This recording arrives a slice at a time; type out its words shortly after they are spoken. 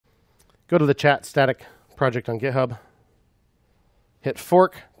go to the chat static project on GitHub, hit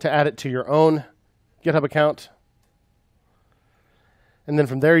fork to add it to your own GitHub account. And then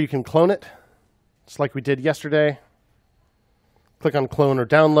from there, you can clone it, just like we did yesterday. Click on clone or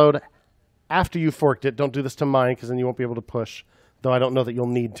download. After you forked it, don't do this to mine, because then you won't be able to push, though I don't know that you'll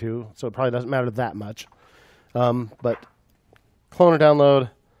need to, so it probably doesn't matter that much. But clone or download,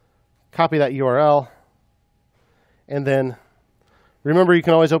 copy that URL, and then remember you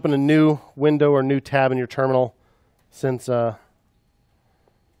can always open a new window or new tab in your terminal, since the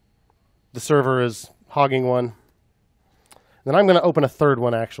server is hogging one. Then I'm going to open a third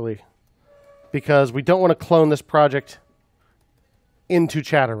one, actually, because we don't want to clone this project into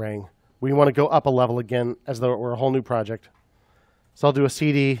Chaturang. We want to go up a level again as though it were a whole new project. So I'll do a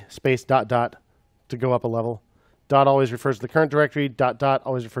cd space ... to go up a level. Dot always refers to the current directory. ...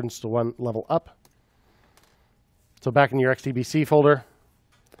 always refers to one level up. So back in your XTBC folder,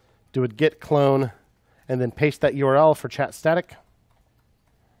 do a git clone, and then paste that URL for chat static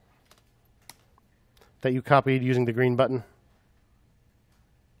that you copied using the green button.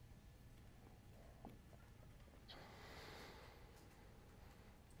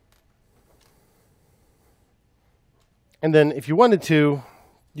 And then if you wanted to,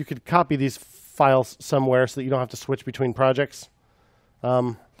 you could copy these files somewhere so that you don't have to switch between projects.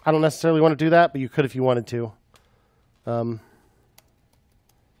 I don't necessarily want to do that, but you could if you wanted to. Remember,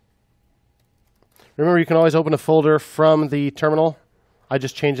 you can always open a folder from the terminal. I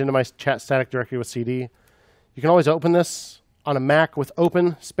just changed into my chat static directory with CD. You can always open this on a Mac with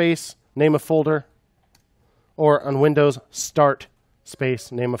open space, name a folder, or on Windows, start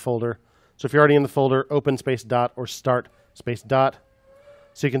space, name a folder. So if you're already in the folder, open space dot or start space dot,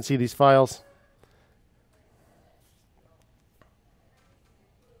 so you can see these files.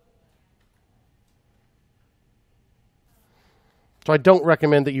 So I don't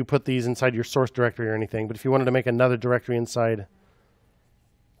recommend that you put these inside your source directory or anything, but if you wanted to make another directory inside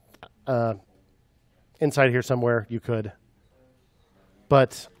here somewhere, you could.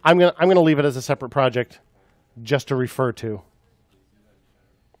 But I'm gonna leave it as a separate project just to refer to.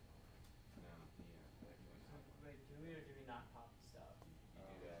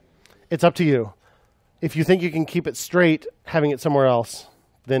 It's up to you. If you think you can keep it straight, having it somewhere else,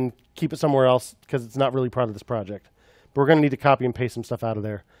 then keep it somewhere else, because it's not really part of this project. But we're going to need to copy and paste some stuff out of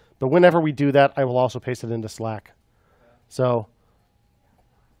there. But whenever we do that, I will also paste it into Slack. So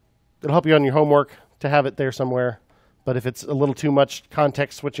it'll help you on your homework to have it there somewhere. But if it's a little too much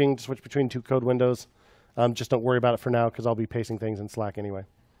context switching to switch between two code windows, just don't worry about it for now, because I'll be pasting things in Slack anyway.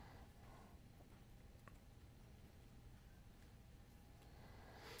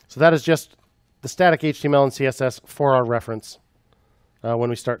 So that is just the static HTML and CSS for our reference when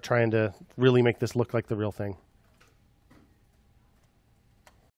we start trying to really make this look like the real thing.